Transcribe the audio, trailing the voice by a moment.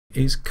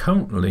is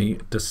currently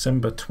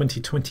December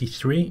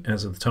 2023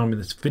 as of the time of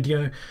this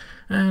video,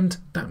 and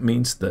that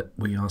means that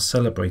we are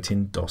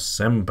celebrating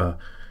DOScember.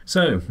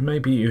 So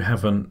maybe you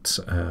haven't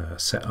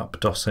set up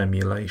DOS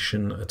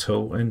emulation at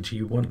all and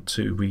you want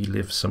to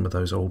relive some of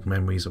those old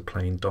memories of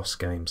playing DOS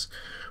games.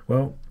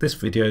 Well, this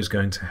video is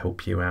going to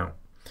help you out.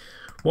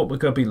 What we're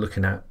going to be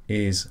looking at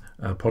is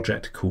a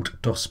project called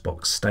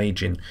DOSBox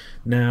Staging.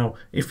 Now,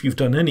 if you've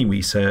done any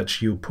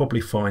research, you'll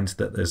probably find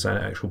that there's an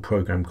actual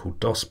program called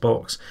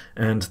DOSBox,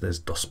 and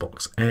there's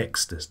DOSBox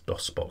X, there's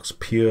DOSBox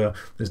Pure,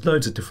 there's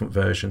loads of different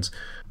versions.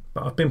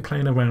 But I've been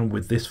playing around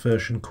with this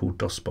version called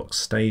DOSBox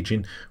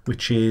Staging,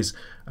 which is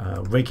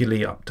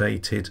regularly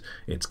updated.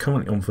 It's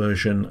currently on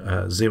version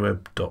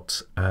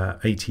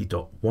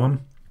 0.80.1.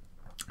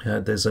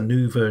 There's a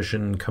new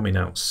version coming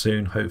out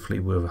soon, hopefully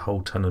with a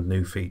whole ton of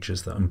new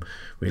features that I'm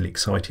really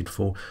excited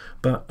for.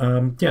 But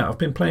yeah, I've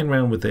been playing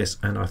around with this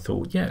and I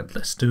thought, yeah,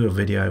 let's do a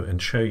video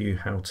and show you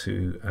how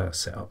to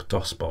set up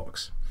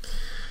DOSBox.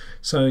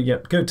 So yeah,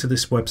 go to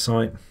this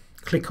website,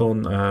 click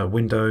on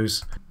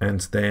Windows, and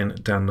then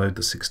download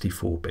the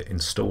 64-bit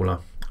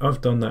installer.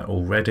 I've done that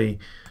already,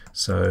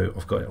 so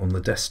I've got it on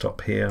the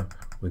desktop here.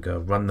 We're going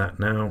to run that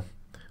now.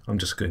 I'm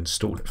just going to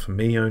install it for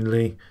me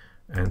only,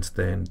 and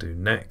then do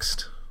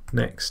next.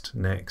 Next.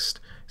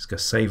 It's going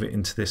to save it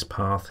into this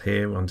path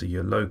here under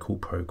your local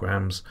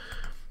programs.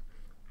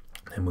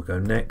 Then we'll go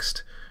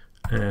next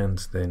and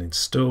then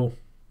install.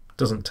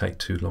 Doesn't take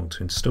too long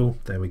to install.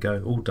 There we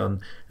go, all done.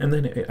 And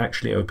then it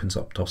actually opens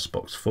up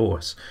DOSBox for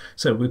us.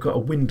 So we've got a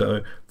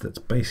window that's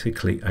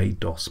basically a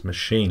DOS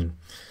machine,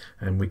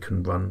 and we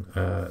can run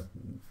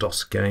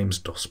DOS games,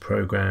 DOS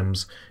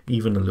programs,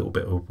 even a little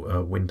bit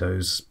of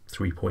Windows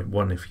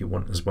 3.1 if you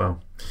want as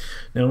well.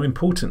 Now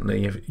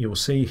importantly, you'll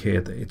see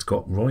here that it's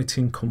got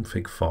writing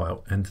config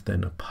file and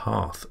then a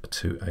path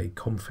to a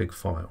config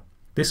file.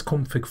 This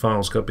config file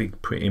is going to be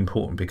pretty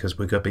important because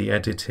we're going to be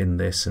editing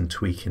this and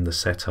tweaking the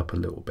setup a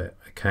little bit.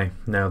 Okay,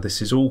 now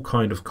this is all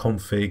kind of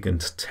config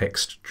and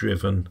text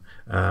driven.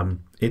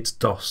 It's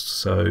DOS,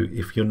 so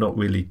if you're not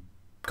really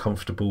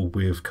comfortable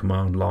with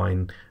command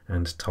line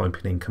and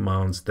typing in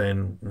commands,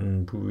 then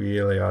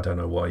really I don't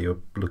know why you're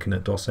looking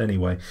at DOS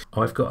anyway.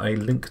 I've got a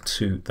link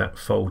to that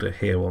folder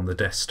here on the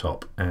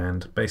desktop,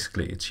 and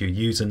basically it's your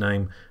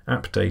username,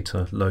 app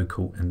data,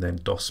 local, and then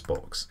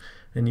DOSBox.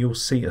 And you'll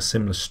see a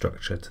similar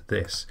structure to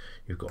this.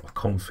 You've got a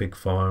config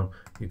file,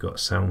 you've got a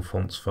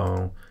soundfounds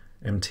file,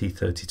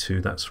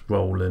 MT-32, that's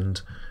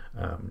Roland,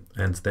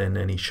 and then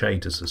any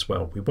shaders as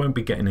well. We won't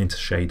be getting into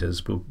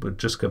shaders, we're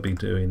just going to be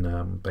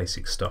doing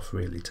basic stuff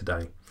really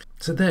today.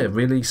 So there,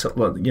 really, sort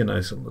of like, you know,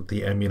 sort of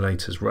the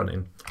emulator's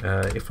running.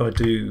 If I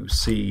do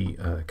C :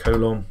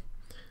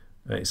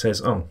 it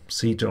says, oh,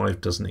 C drive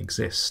doesn't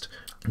exist.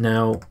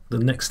 Now, the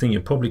next thing you're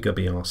probably going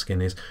to be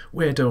asking is,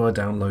 where do I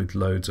download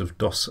loads of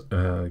DOS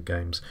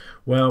games?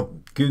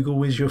 Well,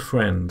 Google is your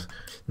friend.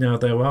 Now,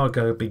 there are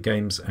going to be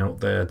games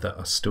out there that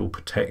are still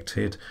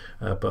protected,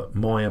 but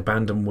My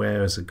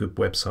Abandonware is a good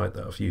website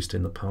that I've used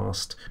in the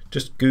past.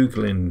 Just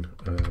Googling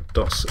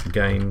DOS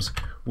games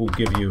will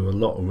give you a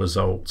lot of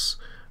results,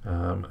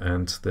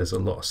 and there's a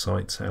lot of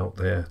sites out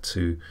there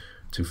to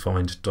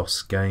find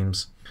DOS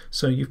games.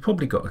 So you've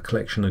probably got a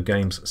collection of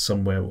games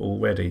somewhere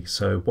already.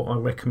 So what I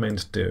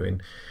recommend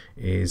doing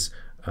is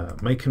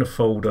making a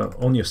folder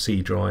on your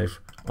C drive.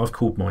 I've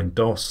called mine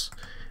DOS,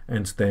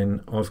 and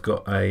then I've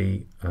got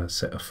a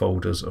set of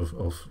folders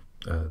of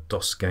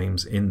DOS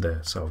games in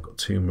there. So I've got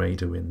Tomb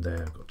Raider in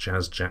there, I've got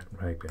Jazz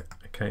Jackrabbit.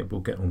 Okay,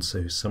 we'll get on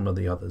to some of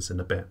the others in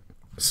a bit.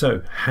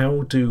 So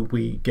how do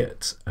we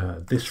get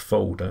this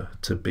folder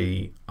to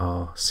be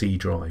our C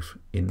drive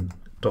in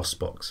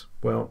DOSBox?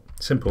 Well,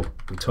 simple.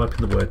 We type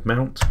in the word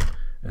mount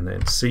and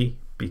then C,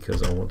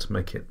 because I want to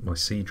make it my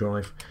C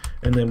drive,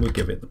 and then we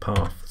give it the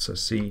path, so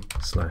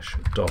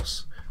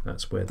C/DOS.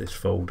 That's where this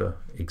folder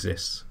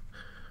exists.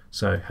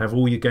 So have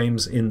all your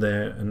games in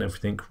there and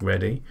everything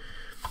ready,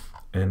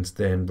 and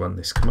then run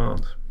this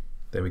command.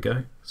 There we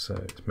go, so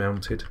it's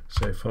mounted.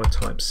 So if I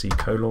type C :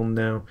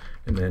 now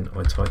and then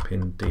I type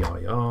in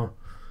dir,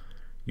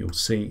 you'll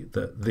see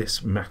that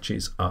this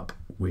matches up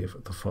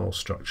with the file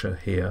structure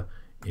here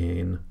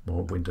in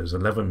my Windows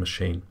 11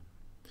 machine.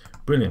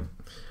 Brilliant.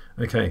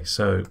 Okay,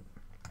 so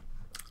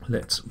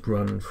let's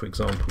run, for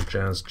example,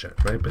 Jazz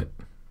Jackrabbit.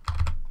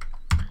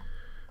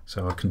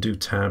 So I can do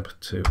tab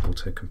to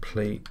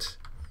autocomplete.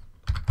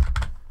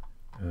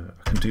 I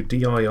can do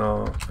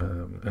dir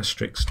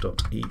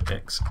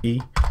 **.exe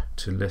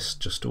to list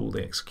just all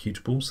the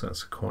executables.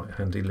 That's a quite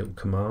handy little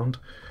command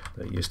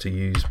that I used to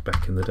use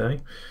back in the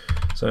day.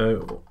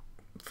 So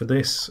for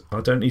this,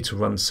 I don't need to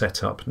run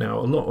setup. Now,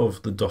 a lot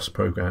of the DOS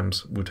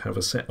programs would have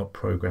a setup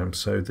program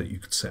so that you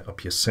could set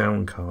up your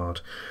sound card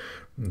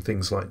and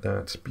things like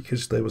that,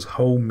 because there was a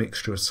whole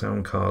mixture of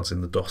sound cards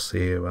in the DOS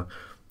era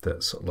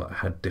that sort of like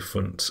had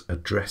different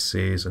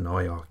addresses and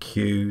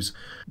IRQs.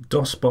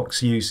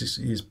 DOSBox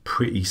uses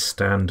pretty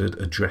standard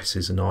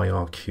addresses and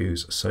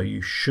IRQs, so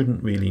you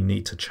shouldn't really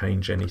need to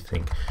change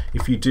anything.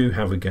 If you do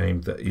have a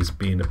game that is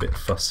being a bit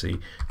fussy,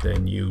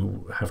 then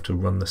you have to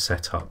run the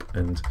setup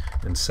and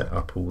set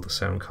up all the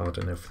sound card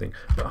and everything.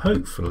 But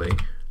hopefully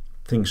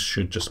things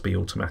should just be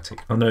automatic.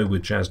 I know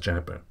with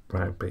JazzJabbit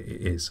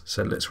it is,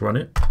 so let's run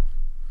it.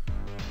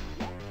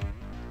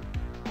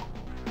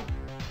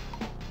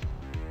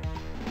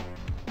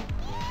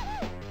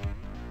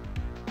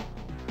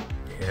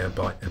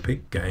 By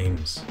Epic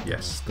Games.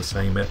 Yes, the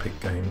same Epic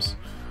Games.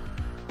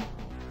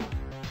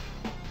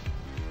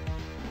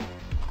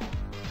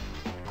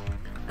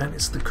 And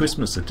it's the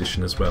Christmas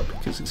edition as well,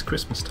 because it's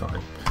Christmas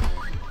time.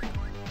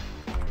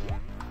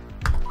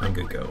 I'm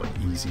gonna go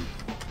on easy.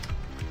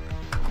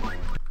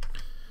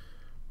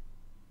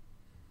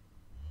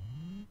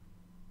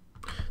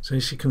 So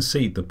as you can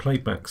see, the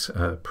playback's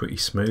pretty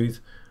smooth.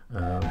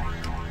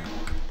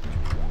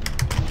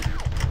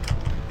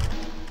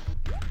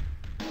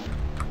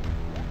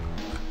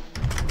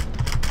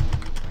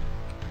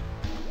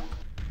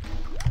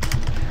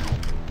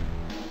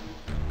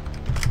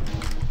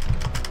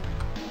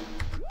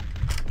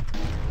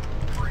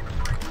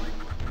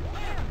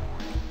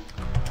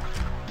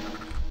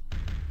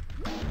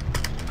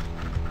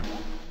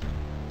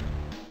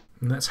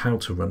 And that's how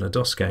to run a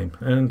DOS game,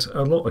 and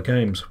a lot of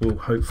games will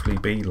hopefully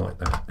be like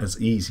that, as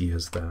easy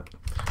as that.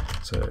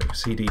 So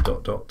cd ...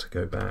 to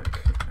go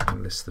back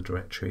and list the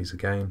directories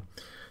again.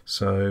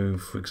 So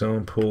for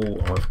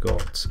example, I've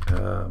got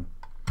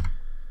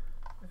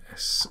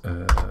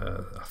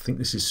I think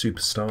this is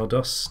Super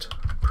Stardust.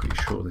 I'm pretty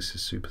sure this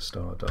is Super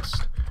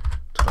Stardust.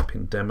 Type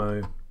in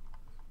demo.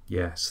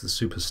 Yes, the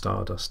Super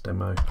Stardust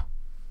demo.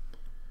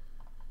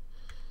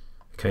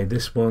 Okay,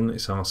 this one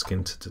is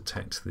asking to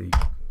detect the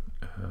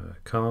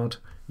card.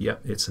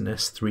 Yep, it's an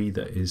S3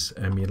 that is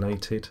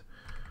emulated.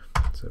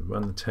 So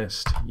run the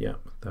test. Yep,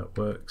 that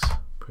works.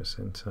 Press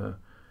enter.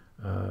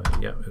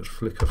 Yep, it's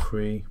flicker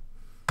free.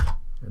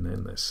 And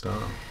then let's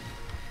start.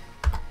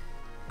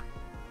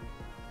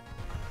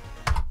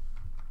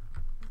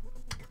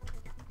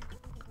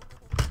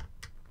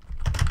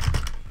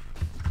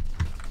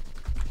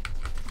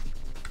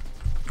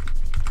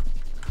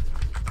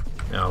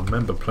 Now I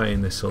remember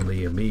playing this on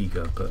the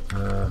Amiga, but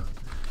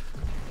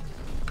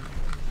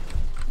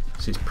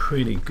this is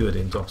pretty good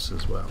in DOS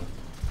as well.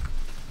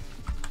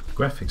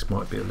 Graphics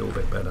might be a little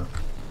bit better.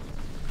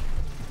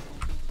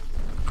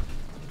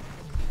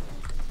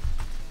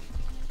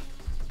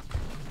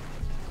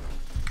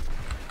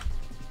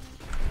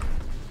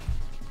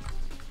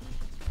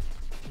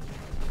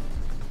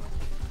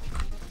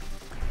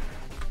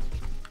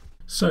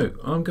 So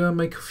I'm going to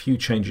make a few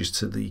changes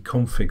to the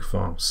config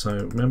file.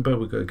 So remember,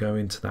 we're going to go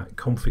into that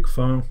config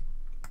file,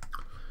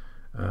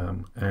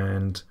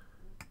 and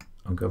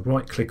I'm going to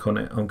right click on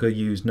it. I'm going to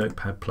use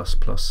Notepad++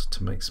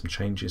 to make some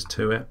changes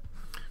to it.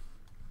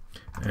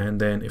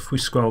 And then if we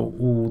scroll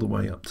all the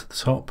way up to the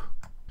top,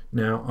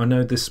 now I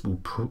know this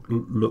will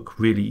look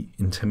really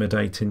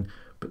intimidating,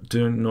 but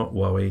do not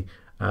worry.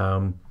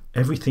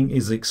 Everything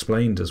is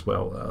explained as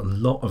well. A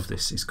lot of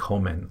this is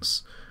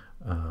comments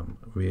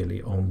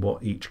really on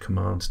what each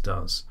command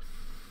does.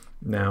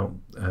 Now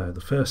the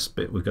first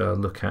bit we're going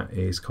to look at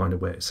is kind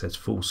of where it says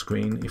full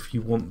screen. If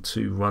you want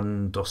to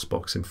run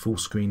DOSBox in full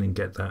screen and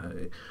get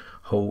that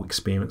whole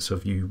experience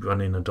of you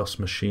running a DOS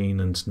machine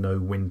and no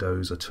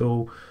windows at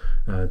all,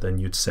 then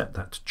you'd set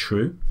that to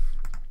true.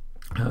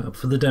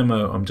 For the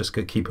demo, I'm just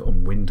going to keep it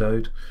on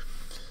windowed.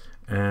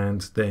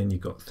 And then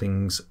you've got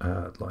things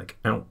like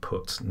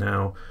output.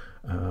 Now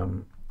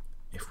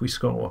if we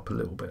scroll up a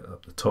little bit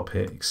up the top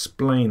here, it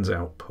explains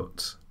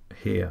output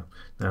here.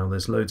 Now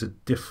there's loads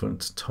of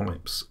different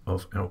types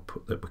of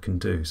output that we can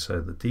do.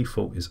 So the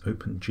default is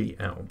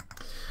OpenGL,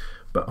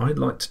 but I'd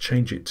like to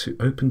change it to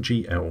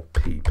OpenGL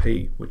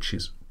PP, which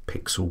is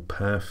pixel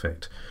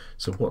perfect.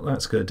 So what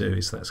that's going to do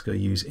is that's going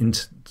to use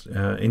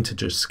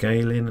integer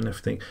scaling and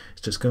everything.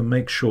 It's just going to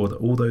make sure that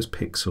all those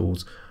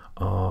pixels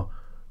are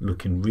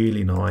looking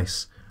really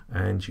nice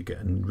and you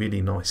get a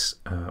really nice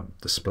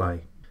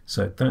display.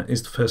 So that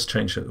is the first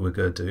change that we're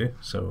going to do.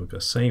 So we're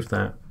going to save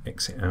that,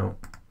 exit out.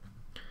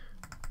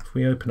 If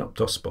we open up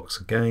DOSBox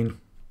again,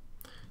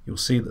 you'll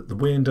see that the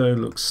window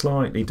looks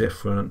slightly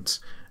different,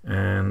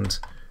 and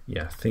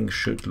yeah, things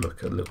should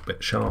look a little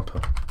bit sharper.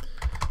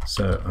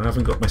 So I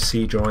haven't got my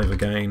C drive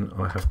again,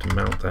 I have to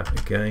mount that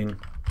again.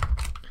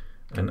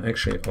 And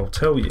actually I'll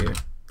tell you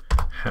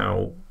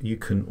how you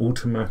can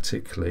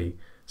automatically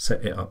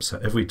set it up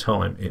so every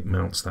time it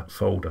mounts that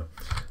folder.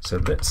 So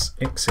let's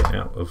exit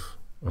out of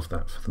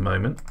that for the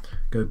moment.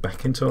 Go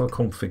back into our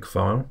config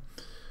file,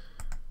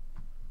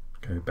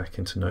 go back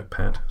into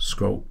Notepad,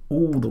 scroll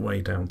all the way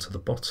down to the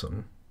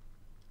bottom,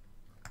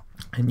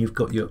 and you've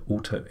got your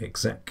auto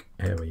exec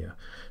area.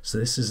 So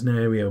this is an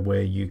area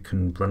where you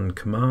can run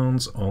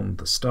commands on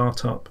the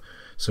startup.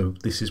 So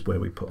this is where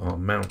we put our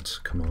mount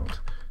command.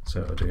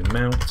 So I'll do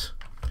mount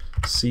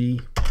C,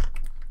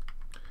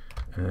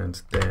 and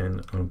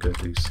then I'm going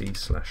to do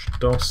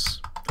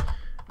C/DOS,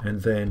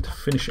 and then to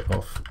finish it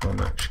off I'm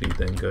actually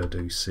then going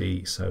to do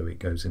C, so it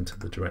goes into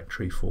the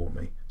directory for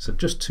me. So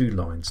just 2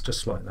 lines,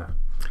 just like that.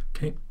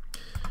 Okay,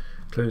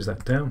 close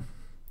that down,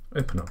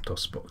 open up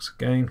DOSBox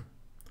again,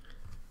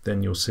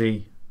 then you'll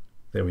see,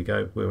 there we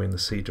go, we're in the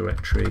C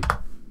directory,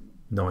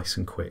 nice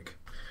and quick.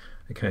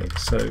 Okay,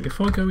 so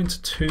if I go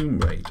into Tomb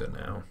Raider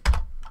now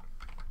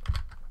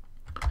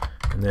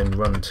and then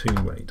run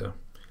Tomb Raider,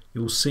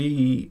 you'll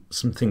see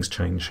some things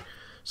change.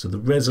 So the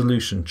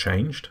resolution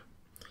changed.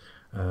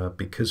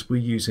 Because we're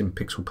using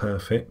Pixel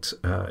Perfect,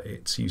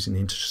 it's using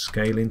integer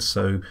scaling,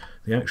 so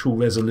the actual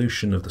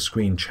resolution of the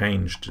screen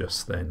changed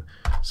just then.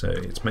 So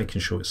it's making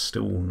sure it's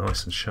still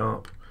nice and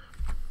sharp.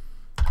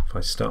 If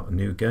I start a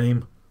new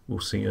game,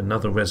 we'll see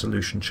another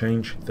resolution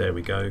change. There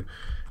we go.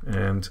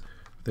 And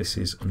this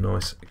is a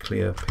nice,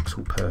 clear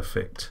Pixel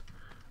Perfect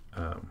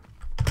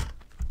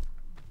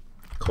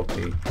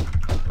copy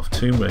of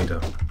Tomb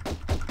Raider.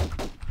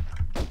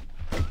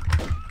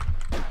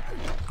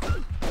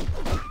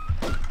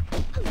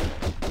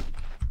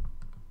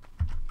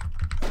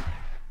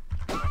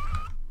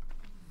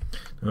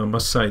 I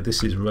must say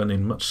this is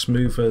running much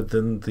smoother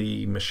than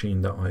the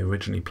machine that I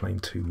originally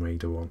played Tomb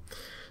Raider on,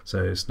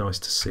 so it's nice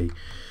to see.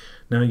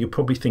 Now you're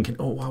probably thinking,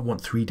 oh, I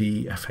want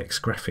 3D FX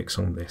graphics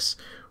on this.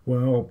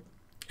 Well,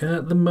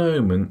 at the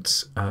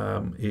moment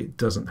it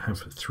doesn't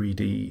have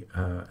 3D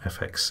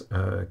FX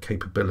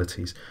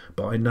capabilities,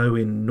 but I know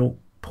in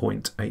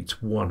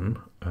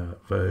 0.81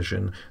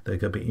 version they're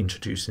going to be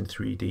introducing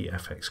 3D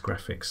FX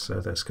graphics,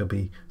 so that's going to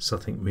be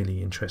something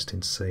really interesting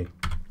to see.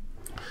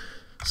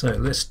 So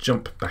let's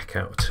jump back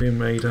out of Tomb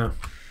Raider.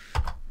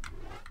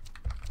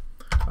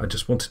 I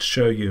just wanted to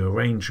show you a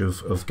range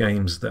of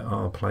games that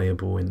are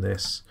playable in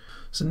this.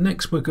 So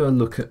next we're going to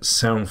look at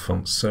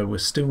soundfounds. So we're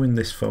still in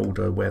this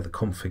folder where the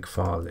config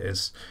file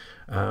is.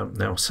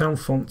 Now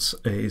soundfounds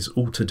is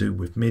all to do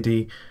with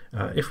MIDI.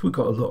 If we've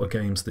got a lot of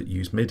games that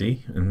use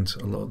MIDI, and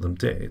a lot of them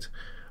did,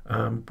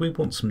 we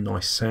want some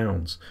nice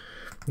sounds.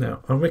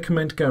 Now, I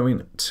recommend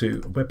going to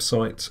a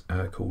website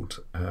called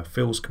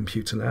Phil's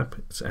Computer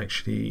Lab.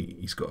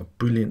 He's got a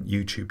brilliant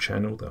YouTube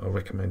channel that I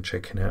recommend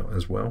checking out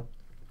as well.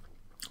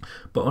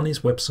 But on his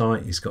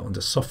website, he's got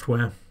under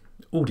software,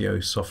 audio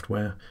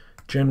software,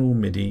 general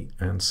MIDI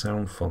and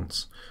sound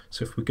fonts.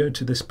 So if we go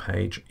to this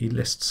page, he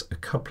lists a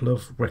couple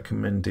of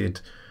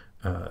recommended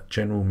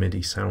general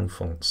MIDI sound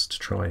fonts to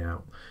try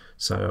out.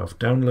 So I've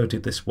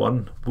downloaded this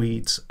one,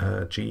 Weeds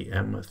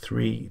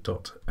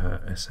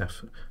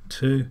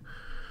GM3.SF2.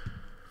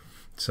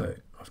 So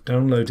I've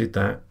downloaded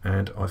that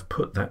and I've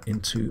put that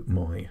into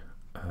my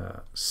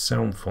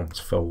sound fonts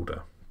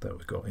folder that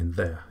we've got in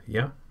there.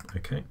 Yeah,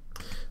 okay.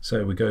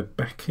 So we go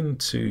back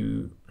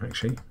into,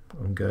 actually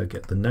I'm going to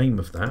get the name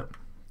of that,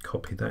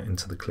 copy that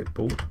into the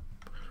clipboard,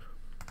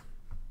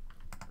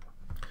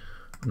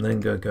 and then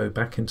go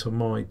back into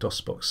my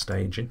DOSBox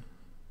Staging.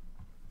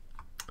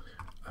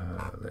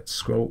 Let's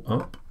scroll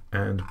up,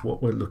 and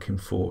what we're looking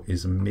for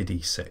is a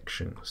MIDI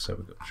section. So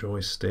we've got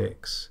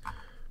joysticks,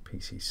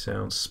 PC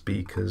sound,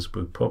 speakers,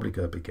 we're probably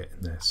going to be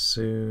getting there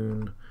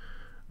soon,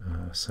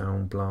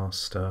 Sound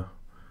Blaster,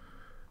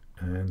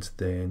 and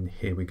then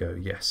here we go.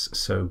 Yes,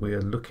 so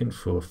we're looking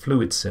for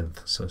Fluid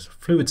Synth. So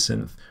Fluid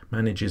Synth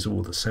manages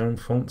all the sound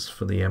fonts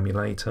for the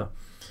emulator,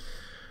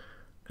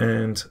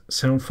 and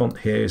sound font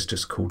here is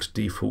just called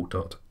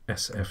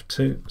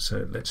default.sf2.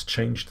 So let's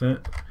change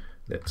that.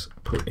 Let's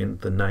put in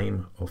the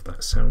name of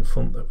that sound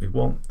font that we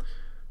want,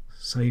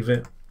 save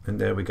it, and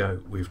there we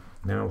go. We've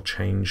now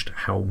changed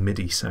how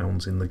MIDI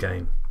sounds in the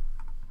game.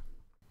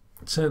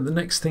 So the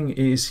next thing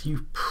is,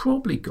 you've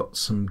probably got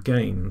some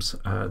games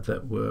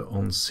that were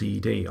on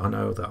CD. I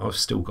know that I've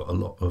still got a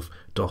lot of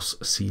DOS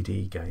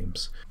CD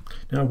games.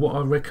 Now what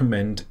I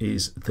recommend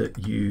is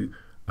that you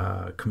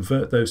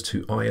convert those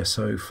to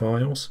ISO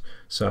files.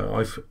 So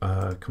I've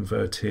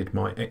converted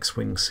my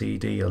X-Wing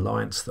CD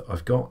Alliance that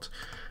I've got,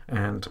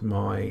 and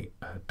my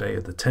Day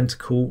of the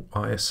Tentacle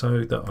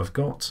ISO that I've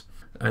got,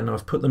 and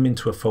I've put them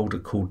into a folder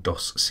called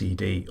DOS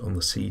CD on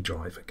the C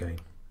drive again.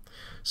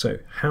 So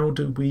how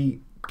do we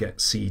get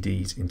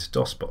CDs into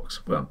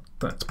DOSBox? Well,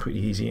 that's pretty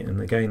easy,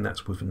 and again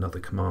that's with another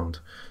command.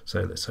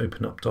 So let's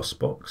open up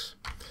DOSBox,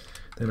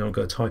 then I'll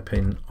go type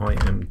in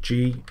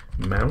img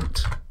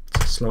mount.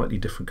 It's a slightly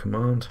different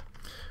command.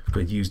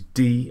 We'll use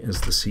D as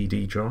the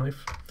CD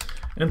drive,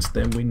 and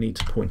then we need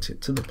to point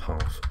it to the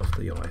path of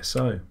the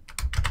ISO.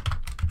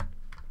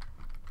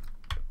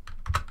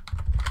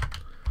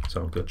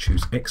 So I'm going to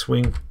choose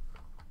X-Wing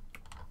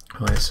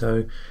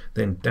ISO,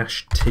 then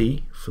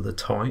 -T for the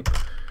type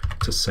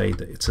to say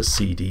that it's a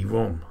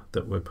CD-ROM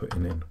that we're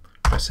putting in.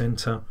 Press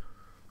enter.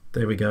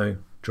 There we go.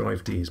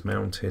 Drive D is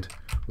mounted.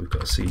 We've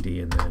got a CD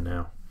in there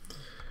now.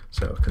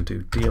 So I can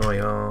do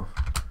dir,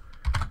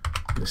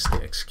 list the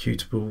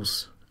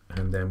executables,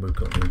 and then we've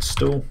got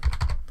install.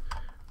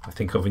 I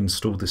think I've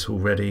installed this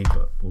already,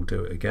 but we'll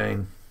do it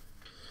again.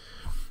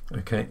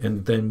 Okay,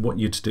 and then what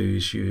you'd do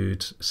is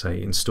you'd say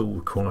install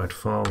required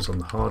files on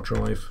the hard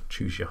drive,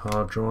 choose your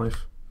hard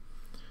drive,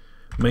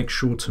 Make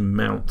sure to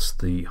mount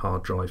the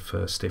hard drive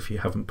first if you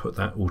haven't put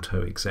that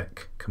auto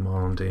exec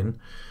command in.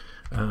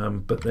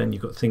 But then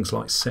you've got things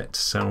like set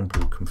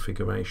soundboard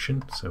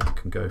configuration, so we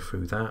can go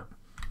through that.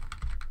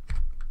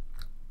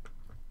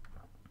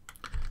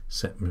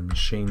 Set the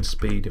machine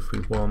speed if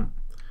we want,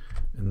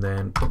 and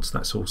then once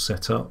that's all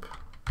set up,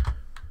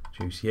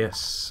 choose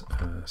yes,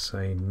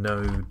 say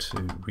no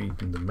to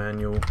reading the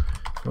manual.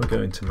 If I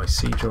go into my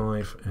C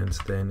drive and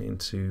then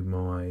into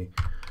my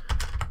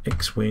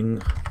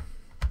X-Wing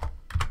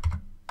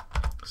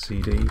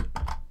CD,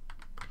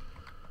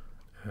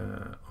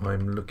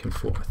 I'm looking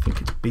for, I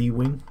think it's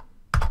B-Wing.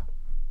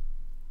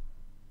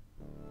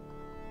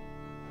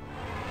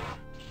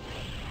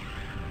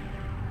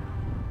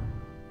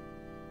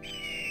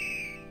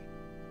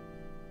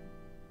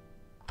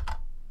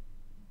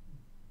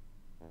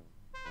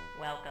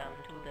 Welcome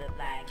to the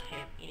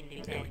flagship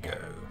Independent. There we go.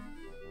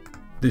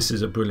 This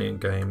is a brilliant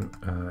game.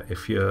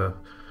 If you're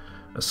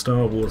a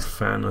Star Wars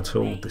fan at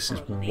all, this is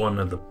one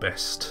of the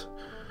best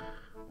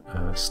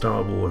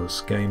Star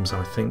Wars games,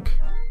 I think.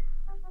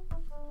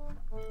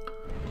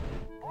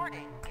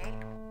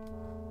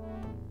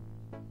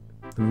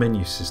 The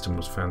menu system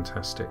was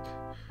fantastic.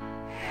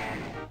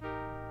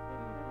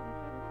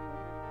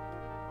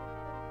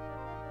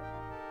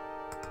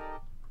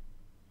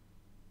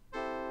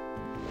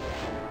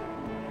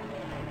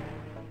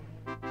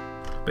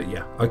 But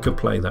yeah, I could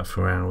play that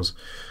for hours,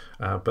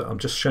 but I'm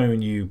just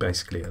showing you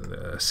basically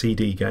a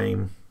CD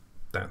game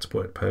that's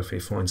worked perfectly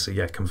fine. So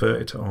yeah,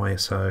 convert it to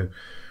ISO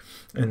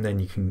and then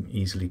you can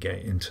easily get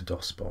into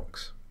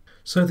DOSBox.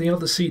 So the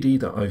other CD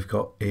that I've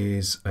got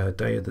is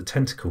Day of the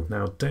Tentacle.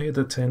 Now Day of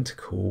the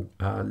Tentacle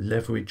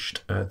leveraged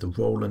the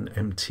Roland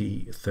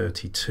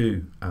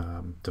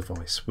MT-32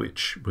 device,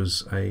 which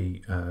was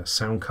a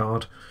sound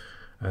card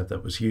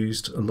that was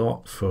used a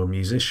lot for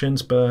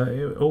musicians, but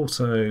it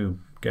also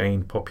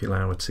gained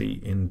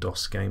popularity in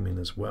DOS gaming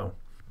as well.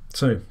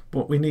 So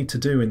what we need to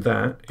do in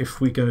that, if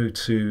we go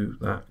to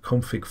that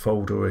config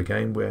folder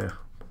again where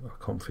our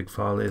config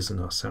file is and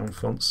our sound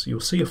fonts, you'll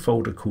see a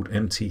folder called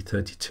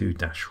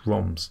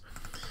MT32-ROMs.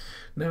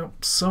 Now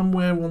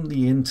somewhere on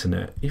the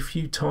internet, if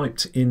you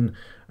typed in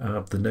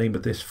the name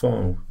of this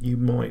file, you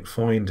might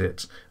find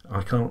it.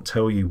 I can't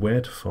tell you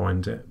where to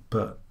find it,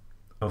 but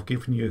I've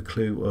given you a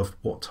clue of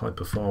what type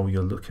of file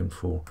you're looking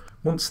for.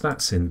 Once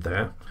that's in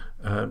there,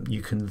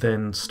 you can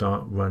then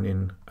start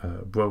running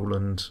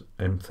Roland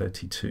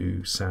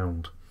M32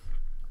 sound.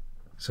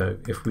 So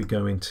if we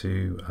go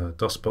into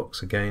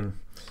DOSBox again,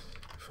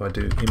 if I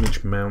do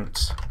image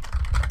mount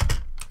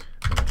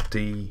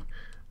D,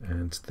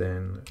 and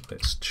then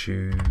let's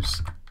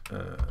choose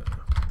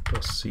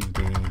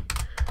 .cd,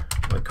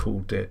 I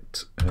called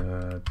it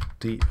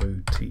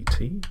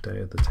DOTT, Day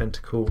of the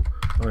Tentacle,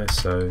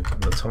 ISO,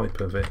 and the type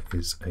of it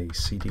is a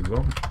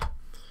CD-ROM.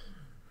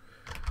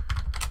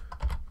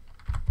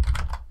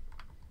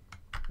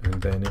 And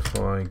then if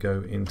I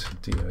go into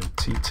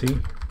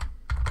DOTT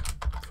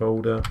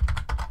folder,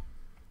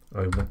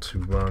 I want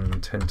to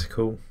run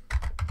Tentacle.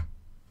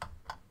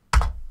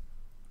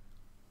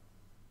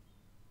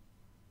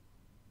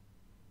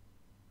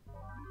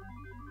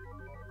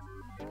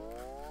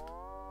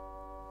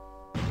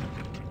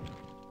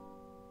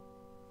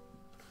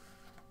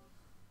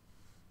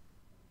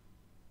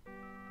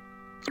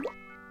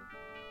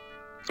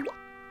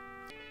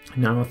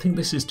 Now I think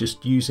this is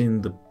just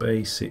using the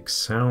basic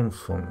sound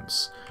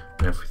fonts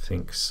and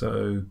everything,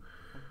 so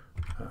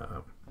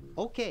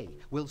okay,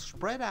 we'll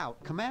spread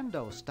out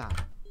commando style.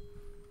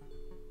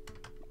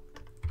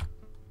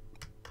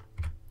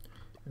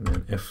 And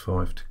then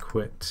F5 to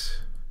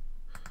quit.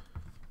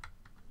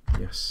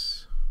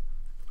 Yes,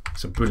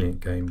 it's a brilliant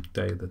game,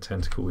 Day of the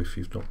Tentacle, if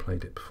you've not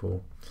played it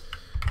before.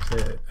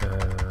 So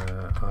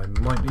I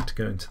might need to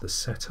go into the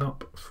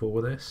setup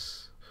for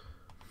this.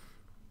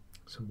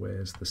 So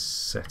where's the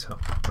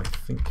setup? I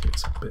think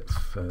it's a bit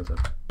further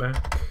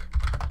back.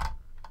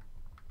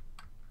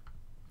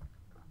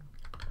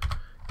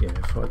 Yeah,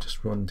 if I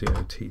just run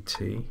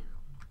DOTT,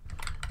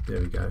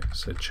 there we go.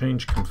 So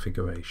change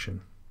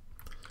configuration.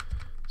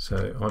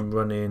 So I'm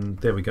running,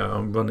 there we go,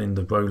 I'm running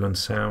the Roland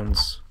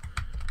sounds.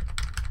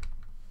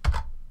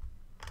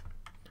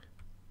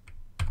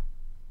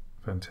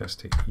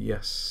 Fantastic,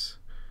 yes.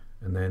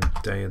 And then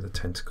Day of the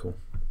Tentacle.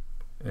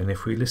 And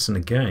if we listen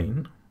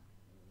again,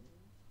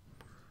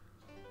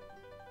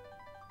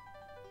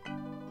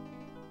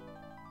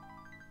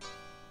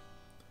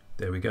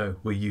 there we go.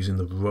 We're using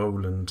the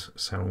Roland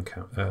sound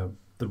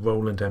the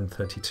Roland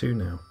M32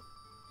 now.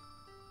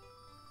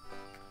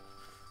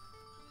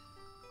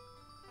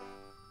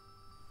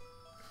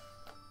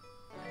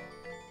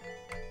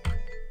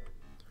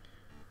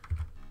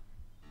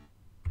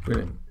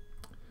 Brilliant.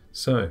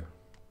 So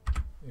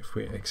if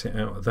we exit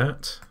out of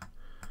that,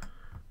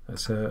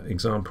 that's an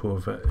example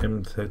of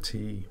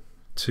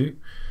M32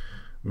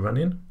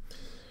 running.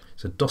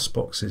 So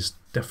DOSBox is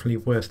definitely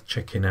worth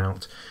checking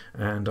out,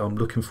 and I'm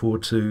looking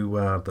forward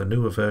to the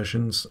newer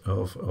versions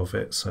of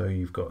it. So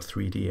you've got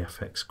 3D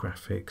FX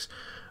graphics,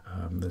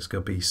 there's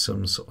going to be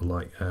some sort of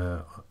like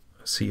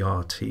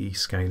CRT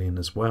scaling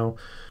as well.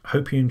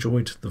 Hope you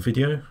enjoyed the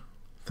video.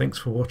 Thanks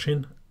for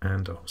watching,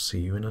 and I'll see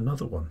you in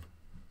another one.